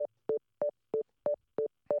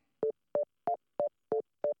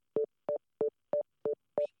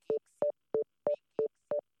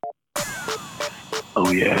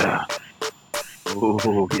Oh, yeah.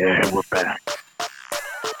 Oh, yeah, we're back.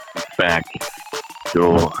 Back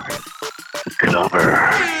door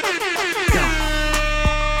cover.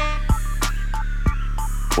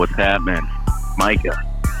 What's happening? Micah.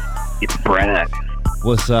 It's Brad.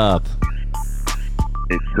 What's up?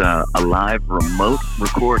 It's a live remote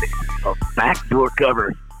recording of Backdoor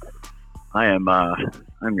Cover. I'm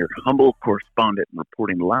your humble correspondent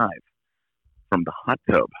reporting live from the hot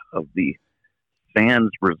tub of the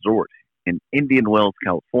Sands Resort in Indian Wells,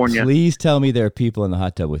 California. Please tell me there are people in the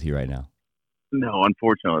hot tub with you right now. No,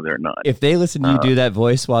 unfortunately, they're not. If they listen to you do that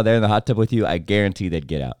voice while they're in the hot tub with you, I guarantee they'd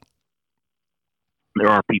get out. There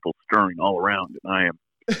are people stirring all around, and I am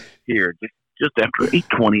here just after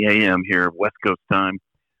 8:20 a.m. here, West Coast time,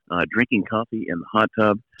 drinking coffee in the hot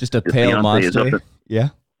tub. Just a pale monster. Yeah.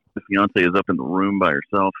 The fiance is up in the room by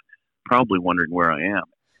herself, probably wondering where I am.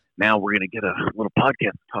 Now we're going to get a little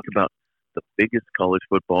podcast to talk about the biggest college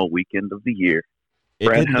football weekend of the year. It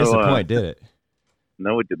didn't disappoint, did it?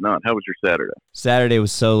 No, it did not. How was your Saturday? Saturday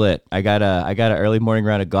was so lit. I got an early morning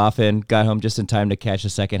round of golf in, got home just in time to catch the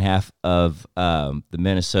second half of the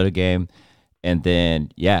Minnesota game, and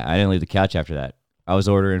then, I didn't leave the couch after that. I was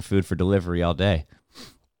ordering food for delivery all day.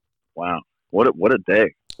 Wow. What a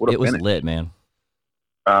day. It was lit, man.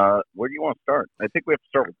 Where do you want to start? I think we have to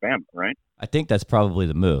start with Bama, right? I think that's probably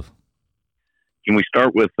the move. Can we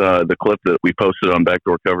start with the clip that we posted on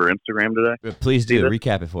Backdoor Cover Instagram today? Please do.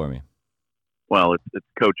 Recap it for me. Well, it's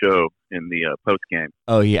Coach O in the post game.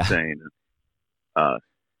 Oh, yeah. Saying, we're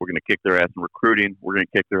going to kick their ass in recruiting. We're going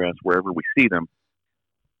to kick their ass wherever we see them.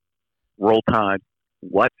 Roll Tide.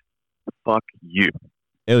 What the fuck you?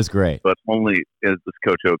 It was great. But only as this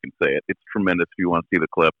Coach O can say it. It's tremendous. If you want to see the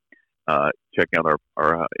clip, check out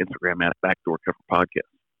our Instagram at Backdoor Cover Podcast.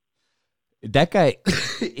 That guy,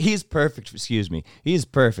 he's perfect. Excuse me. He's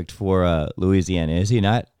perfect for Louisiana, is he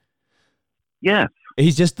not? Yes.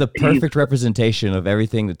 He's just the perfect representation of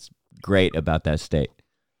everything that's great about that state.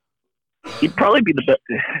 He'd probably be the best.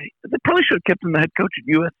 They probably should have kept him the head coach at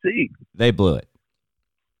USC. They blew it.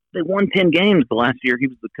 They won 10 games the last year he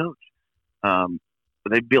was the coach.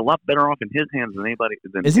 But they'd be a lot better off in his hands than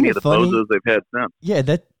any of the bozos they've had since. Yeah,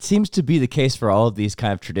 that seems to be the case for all of these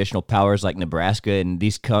kind of traditional powers like Nebraska and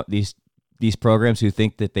these programs who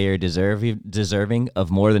think that they are deserving of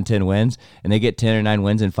more than 10 wins, and they get 10 or 9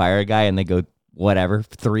 wins and fire a guy, and they go,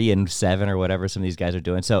 3-7 or whatever some of these guys are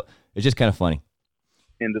doing. So it's just kind of funny.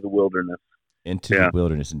 Into the wilderness. The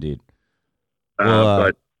wilderness, indeed.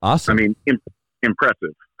 But awesome. I mean,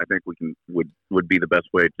 impressive. I think would be the best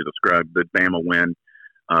way to describe the Bama win.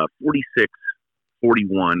 46-41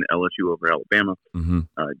 LSU over Alabama. Mm-hmm.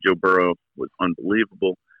 Joe Burrow was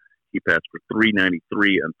unbelievable. He passed for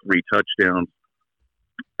 393 and 3 touchdowns.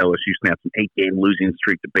 LSU snapped an 8-game losing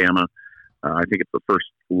streak to Bama. I think it's the first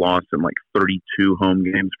loss in like 32 home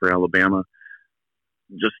games for Alabama.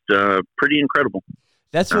 Just pretty incredible.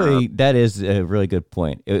 That is a really good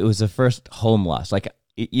point. It was the first home loss. Like,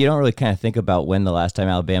 you don't really kind of think about when the last time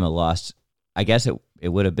Alabama lost. I guess it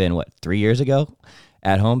would have been, 3 years ago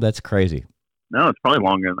at home? That's crazy. No, it's probably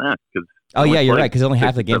longer than that. You're right, because only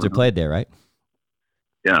half the games are played there, right?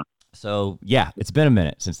 Yeah. So, it's been a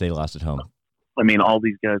minute since they lost at home. I mean, all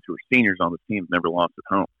these guys who are seniors on the team never lost at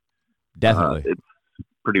home. Definitely. It's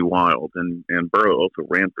pretty wild. And Burrow also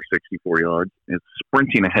ran for 64 yards. It's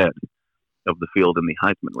sprinting ahead of the field in the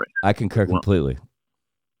Heisman race. I concur completely.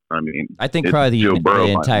 I mean, I think probably the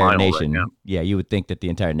entire nation. Right, you would think that the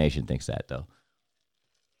entire nation thinks that, though.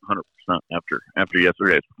 100% after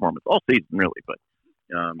yesterday's performance. All season, really. But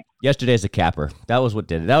yesterday's a capper. That was what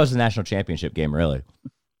did it. That was the national championship game, really.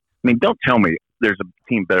 I mean, don't tell me there's a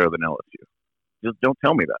team better than LSU. Just don't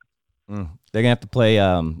tell me that. They're going to have to play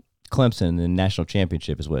Clemson in the national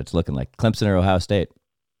championship is what it's looking like. Clemson or Ohio State.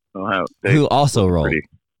 Ohio State. Who also rolled.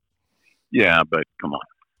 Yeah, but come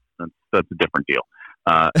on. That's a different deal.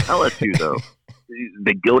 LSU, though,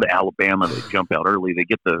 they go to Alabama. They jump out early. They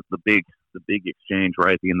get the big exchange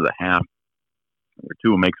right at the end of the half where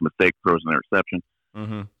Tua makes a mistake, throws an interception.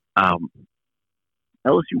 Mm-hmm.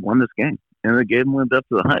 LSU won this game, and the game lived up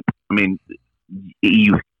to the hype. I mean,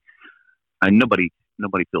 nobody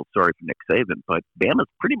feels sorry for Nick Saban, but Bama's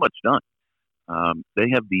pretty much done.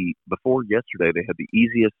 Before yesterday, they had the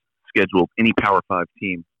easiest schedule of any Power 5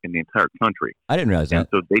 team in the entire country. I didn't realize that.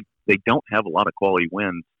 So they don't have a lot of quality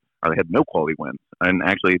wins, or they had no quality wins. And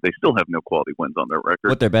actually, they still have no quality wins on their record.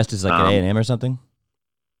 What, their best is like an A&M or something?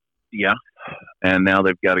 Yeah. And now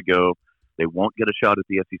they've got to go. They won't get a shot at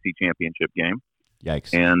the SEC championship game.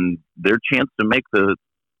 Yikes. And their chance to make the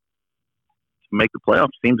playoffs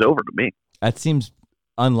seems over to me. That seems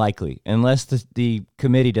unlikely unless the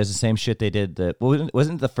committee does the same shit they did. Wasn't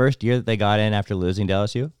it the first year that they got in after losing to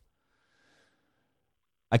LSU?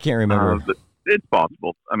 I can't remember. It's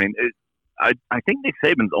possible. I mean, I think Nick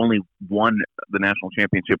Saban's only won the national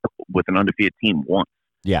championship with an undefeated team once.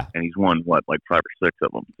 Yeah, and he's won like 5 or 6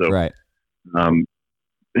 of them. So right.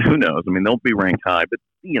 Who knows? I mean, they'll be ranked high, but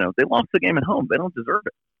they lost the game at home. They don't deserve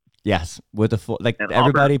it. Yes, with the full And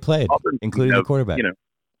everybody played, Auburn, including the quarterback.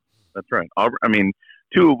 That's right. Auburn, I mean,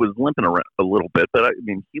 Tua was limping around a little bit, but I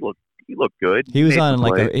mean, he looked good. He was on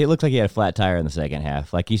it looked like he had a flat tire in the second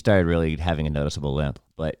half. Like he started really having a noticeable limp.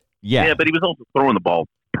 But yeah, but he was also throwing the ball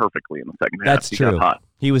perfectly in the second half. That's true. Got hot.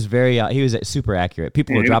 He was he was super accurate.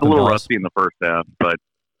 People were he dropping was a little balls. rusty in the first half, but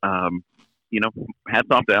hats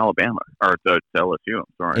off to Alabama or to LSU. I'm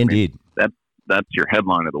sorry. Indeed. I mean, that's your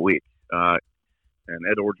headline of the week. And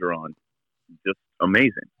Ed Orgeron, just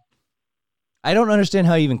amazing. I don't understand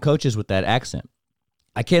how he even coaches with that accent.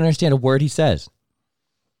 I can't understand a word he says.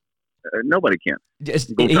 Nobody can.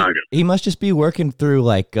 He must just be working through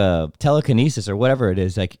like telekinesis or whatever it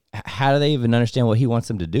is. Like, how do they even understand what he wants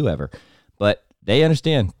them to do ever? But they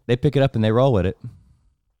understand. They pick it up and they roll with it.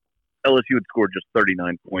 LSU had scored just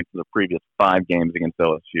 39 points in the previous 5 games against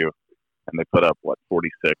LSU, and they put up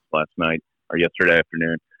 46 last night or yesterday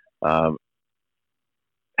afternoon.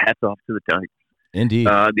 Hats off to the Tigers. Indeed.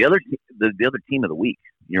 The other team of the week,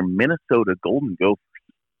 your Minnesota Golden Gophers.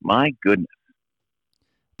 My goodness,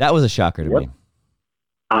 that was a shocker to me.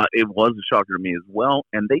 It was a shocker to me as well,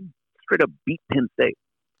 and they straight up beat Penn State.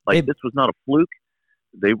 This was not a fluke.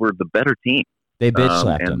 They were the better team. They bitch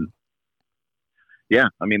slapped them. Yeah,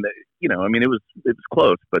 I mean, it was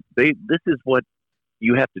close, but this is what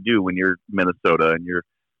you have to do when you're Minnesota and you're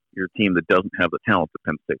a team that doesn't have the talent that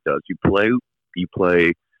Penn State does. You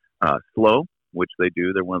play slow, which they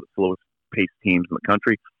do. They're one of the slowest paced teams in the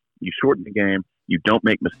country. You shorten the game. You don't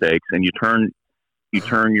make mistakes, and you turn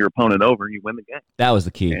your opponent over, and you win the game. That was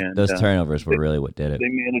the key. And, those turnovers were really what did it. They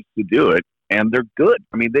managed to do it, and they're good.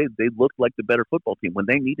 I mean, they looked like the better football team. When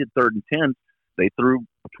they needed 3rd and 10, they threw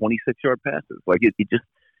 26-yard passes.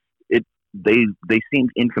 They seemed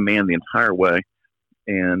in command the entire way,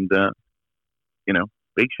 and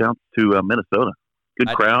big shouts to Minnesota. Good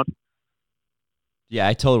crowd. Yeah,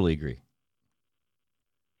 I totally agree.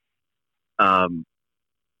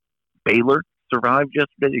 Baylor survived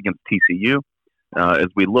yesterday against TCU. As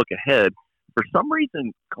we look ahead, for some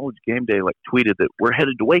reason, College Game Day tweeted that we're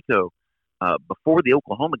headed to Waco before the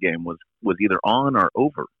Oklahoma game was either on or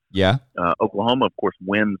over. Yeah. Oklahoma, of course,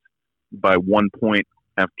 wins by 1 point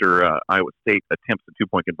after Iowa State attempts a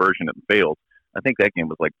 2-point conversion and fails. I think that game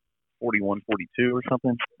was 41-42 or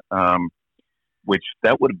something, which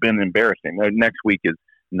that would have been embarrassing. Next week is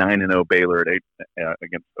 9-0 Baylor at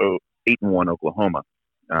against 8-1 Oklahoma.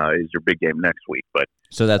 Is your big game next week, but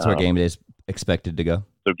so that's where Game Day is expected to go.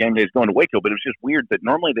 So Game Day is going to Waco, but it was just weird that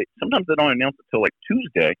normally sometimes they don't announce it till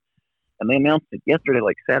Tuesday, and they announced it yesterday,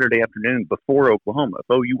 Saturday afternoon before Oklahoma. If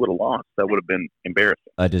OU would have lost, that would have been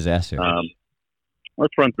embarrassing. A disaster.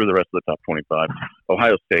 Let's run through the rest of the top 25.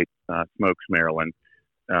 Ohio State smokes Maryland.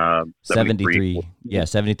 73. Yeah,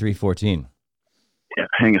 73-14. Yeah,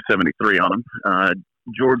 hang a 73 on them.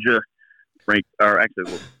 Georgia ranked,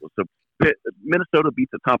 Minnesota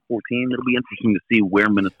beats the top 14. It'll be interesting to see where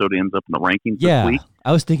Minnesota ends up in the rankings this week.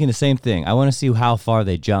 I was thinking the same thing. I want to see how far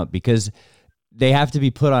they jump because they have to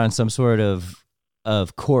be put on some sort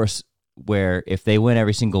of course where if they win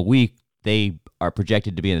every single week, they are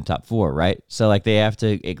projected to be in the top 4, right? So they have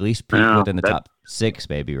to at least peak within the top 6,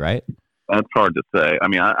 maybe, right? That's hard to say. I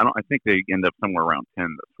mean, I think they end up somewhere around 10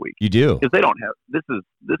 this week. You do, because they don't have. This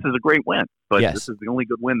is a great win, but yes. This is the only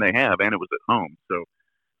good win they have, and it was at home. So,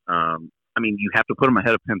 I mean, you have to put them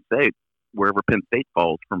ahead of Penn State, wherever Penn State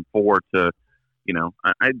falls from 4 to,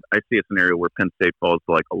 I see a scenario where Penn State falls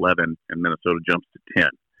to 11 and Minnesota jumps to 10.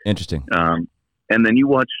 Interesting. And then you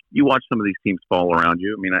watch some of these teams fall around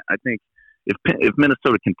you. I mean, I think if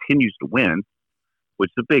Minnesota continues to win, which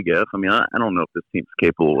is a big if. I mean, I don't know if this team's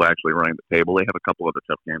capable of actually running the table. They have a couple other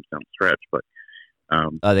tough games down the stretch, but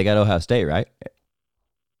they got Ohio State, right?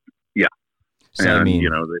 Yeah. So, and I mean,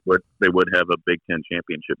 they would have a Big Ten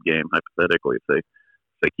championship game hypothetically if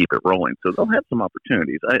they keep it rolling. So they'll have some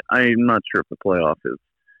opportunities. I'm not sure if the playoff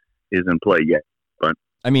is in play yet, but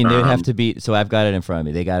I mean, they would have to beat. So I've got it in front of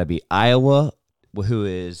me. They got to beat Iowa, who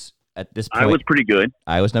is at this point. Iowa's pretty good.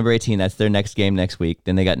 Iowa's number 18. That's their next game next week.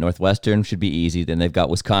 Then they got Northwestern, should be easy. Then they've got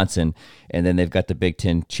Wisconsin, and then they've got the Big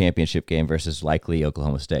Ten championship game versus likely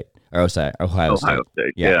Oklahoma State or Ohio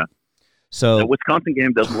State. Yeah. So the Wisconsin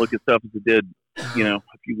game doesn't look as tough as it did, a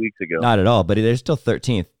few weeks ago. Not at all, but they're still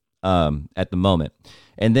 13th at the moment.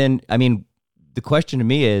 And then, I mean, the question to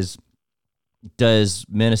me is, does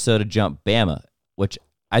Minnesota jump Bama? Which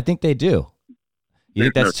I think they do. You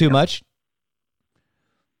think that's too much?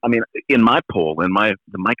 I mean, in my poll, the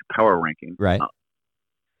Micah Power ranking, right?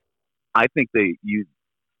 I think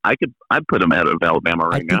I'd put them out of Alabama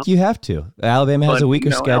right now. I think you have to. Alabama has a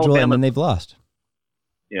weaker schedule, and then they've lost.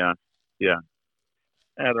 Yeah.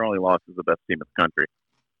 Their only loss is the best team in the country,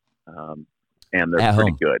 and they're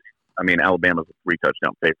pretty good. I mean, Alabama's a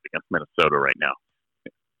 3-touchdown favorite against Minnesota right now.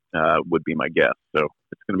 Would be my guess. So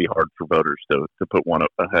it's going to be hard for voters to put one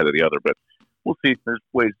ahead of the other, but we'll see. There's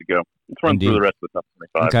ways to go. Let's run through the rest of the top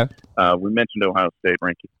 25. Okay. We mentioned Ohio State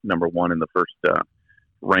ranking number 1 in the first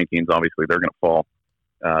rankings. Obviously, they're going to fall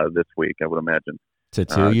this week, I would imagine. To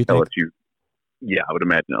 2, you think? LSU. Yeah, I would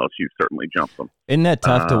imagine LSU certainly jumps them. Isn't that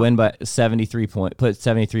tough to win by 73 points? Put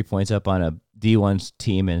 73 points up on a D1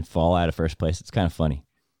 team and fall out of first place. It's kind of funny.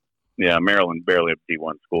 Yeah, Maryland barely a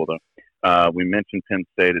D1 school though. We mentioned Penn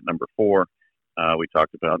State at number 4. We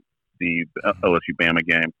talked about the LSU Bama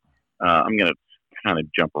game. I'm going to kind of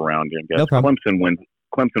jump around here. I guess. No problem.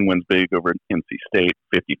 Clemson wins big over NC State,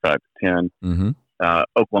 55-10. Mm-hmm.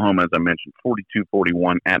 Oklahoma, as I mentioned,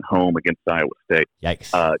 42-41 at home against Iowa State.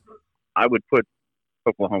 Yikes. I would put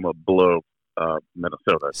Oklahoma below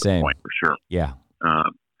Minnesota at this point for sure. Yeah.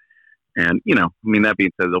 And, that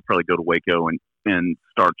being said, they'll probably go to Waco and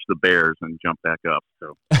starch the Bears and jump back up.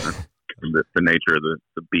 So that's the nature of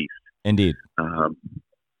the beast. Indeed.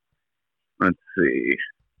 Let's see.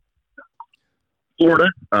 Florida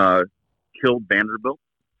killed Vanderbilt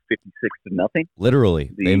 56-0.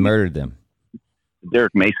 Literally. They murdered them. The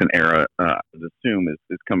Derek Mason era, I assume,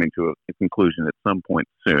 is coming to a conclusion at some point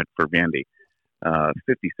soon for Vandy. 56-0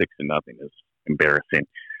 is embarrassing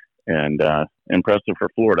and impressive for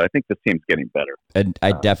Florida. I think this team's getting better.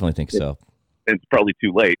 I definitely think so. It's probably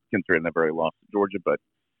too late considering they've already lost to Georgia, but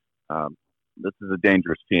this is a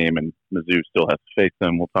dangerous team, and Mizzou still has to face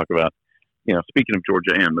them. We'll talk about, speaking of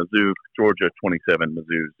Georgia and Mizzou, Georgia 27,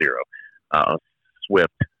 Mizzou 0.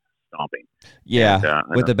 Swift stomping. Yeah,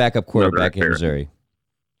 with the backup quarterback in Missouri.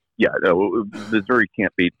 Yeah, Missouri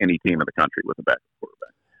can't beat any team in the country with a backup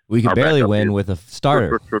quarterback. We could barely win with a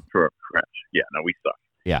starter. Crash. Yeah, no, we suck.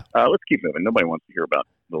 Yeah. Let's keep moving. Nobody wants to hear about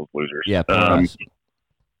those losers. Yeah, poor us.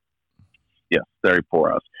 Yeah, very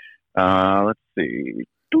poor us. Let's see.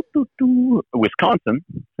 Wisconsin,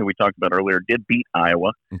 who we talked about earlier, did beat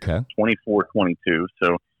Iowa. Okay. 24-22.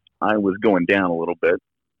 So Iowa's going down a little bit.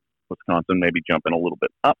 Wisconsin maybe jumping a little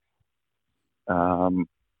bit up.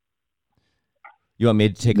 You want me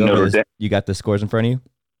to take over this? You got the scores in front of you?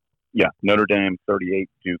 Yeah. Notre Dame 38,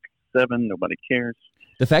 Duke 7. Nobody cares.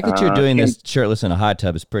 The fact that you're doing this shirtless in a hot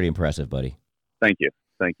tub is pretty impressive, buddy. Thank you.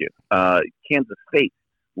 Kansas State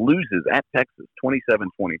loses at Texas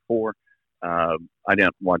 27-24. I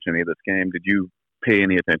didn't watch any of this game. Did you pay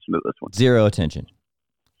any attention to this one? Zero attention.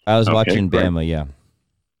 I was watching Bama, yeah.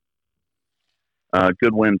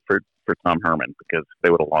 Good win for Tom Herman because they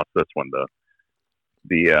would have lost this one.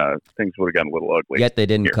 The things would have gotten a little ugly. Yet they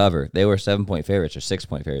didn't cover. They were 7-point favorites or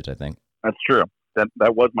 6-point favorites, I think. That's true.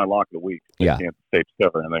 That was my lock of the week. Yeah. Kansas State's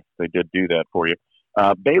cover, and they did do that for you.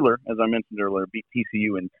 Baylor, as I mentioned earlier, beat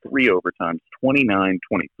TCU in 3 overtimes,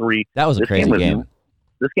 29-23. That was a crazy game.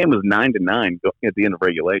 This game was 9-9 at the end of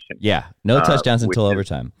regulation. Yeah, no touchdowns until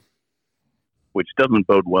overtime. Which doesn't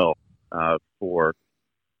bode well for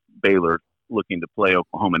Baylor looking to play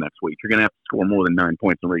Oklahoma next week. You're going to have to score more than 9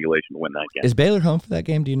 points in regulation to win that game. Is Baylor home for that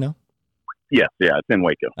game? Do you know? Yes, yeah, it's in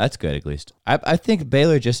Waco. That's good, at least. I think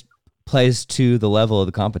Baylor just plays to the level of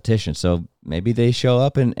the competition, so maybe they show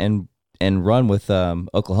up and run with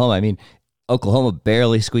Oklahoma. I mean, Oklahoma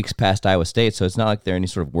barely squeaks past Iowa State, so it's not like they're any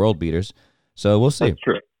sort of world beaters. So we'll see. That's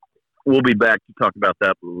true. We'll be back to talk about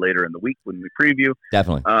that later in the week when we preview.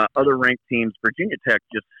 Definitely. Other ranked teams, Virginia Tech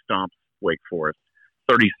just stomps Wake Forest,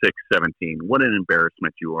 36-17. What an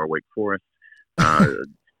embarrassment you are, Wake Forest. Obviously,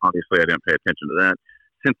 I didn't pay attention to that.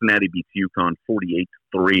 Cincinnati beats UConn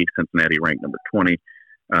 48-3. Cincinnati ranked number 20.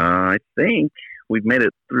 I think we've made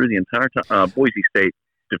it through the entire time. Boise State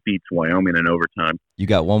defeats Wyoming in overtime. You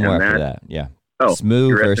got one more after that. Yeah. Oh,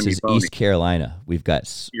 SMU versus East Carolina. We've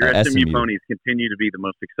got your SMU Ponies continue to be the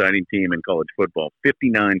most exciting team in college football.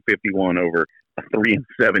 59-51 over a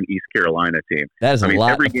 3-7 East Carolina team. That is a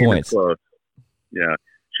lot every of game points. Is close. Yeah.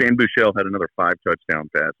 Shane Buechele had another 5 touchdown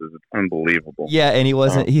passes. It's unbelievable. Yeah, and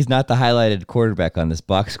he's not the highlighted quarterback on this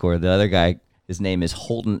box score. The other guy, his name is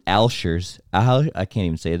Holton Alshers. I can't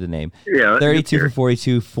even say the name. Yeah. 32 for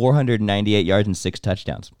 42, 498 yards and 6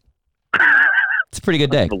 touchdowns. It's a pretty good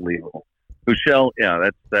day. Unbelievable. Buechele, yeah,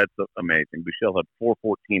 that's amazing. Buechele had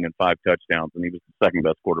 414 and 5 touchdowns, and he was the second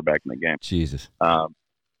best quarterback in the game. Jesus.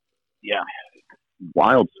 Yeah,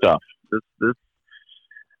 wild stuff.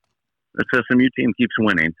 This SMU team keeps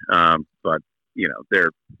winning, but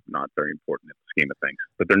they're not very important in the scheme of things.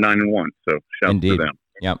 But they're 9-1, so shout out to them.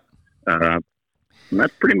 Yep. And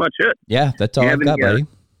that's pretty much it. Yeah, that's all I've got, buddy.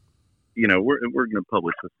 We're going to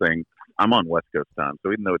publish this thing. I'm on West Coast time,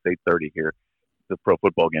 so even though it's 8:30 here, the pro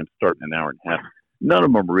football game's starting in an hour and a half. None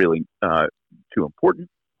of them are really too important.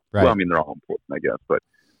 Right. Well, I mean, they're all important, I guess, but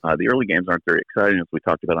the early games aren't very exciting, as we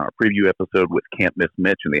talked about on our preview episode with Can't Miss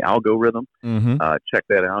Mitch and the algorithm. Mm-hmm. Check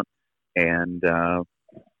that out. And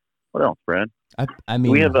what else, Brad? I mean,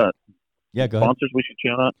 do we have go sponsors ahead. We should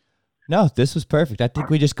shout out? No, this was perfect. I think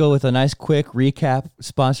we just go with a nice quick recap,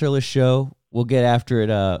 sponsorless show. We'll get after it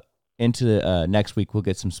into next week. We'll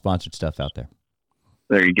get some sponsored stuff out there.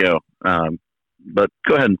 There you go. But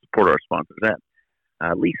go ahead and support our sponsors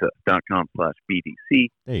at lisa.com/BDC.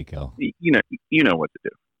 There you go. You know what to do.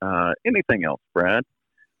 Anything else, Brad?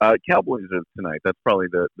 Cowboys are tonight. That's probably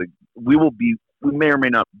we may or may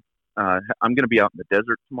not. I'm going to be out in the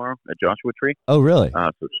desert tomorrow at Joshua Tree. Oh, really?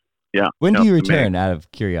 Yeah. When do you return, out of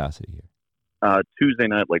curiosity here? Tuesday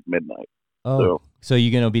night, like midnight. Oh, so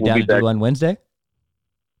you're going to be down to do on Wednesday?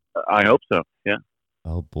 I hope so, yeah.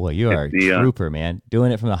 Oh, boy, you are a trooper, man.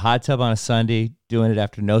 Doing it from the hot tub on a Sunday, doing it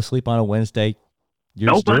after no sleep on a Wednesday.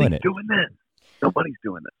 Nobody's doing this. Nobody's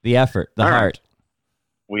doing this. The effort, the heart. Right.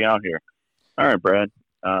 We out here. All right, Brad.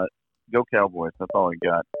 Go Cowboys. That's all I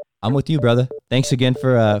got. I'm with you, brother. Thanks again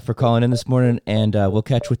for calling in this morning, and we'll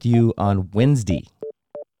catch with you on Wednesday.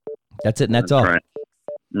 That's it, and that's all. Right.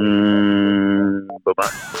 Bye-bye.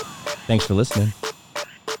 Thanks for listening.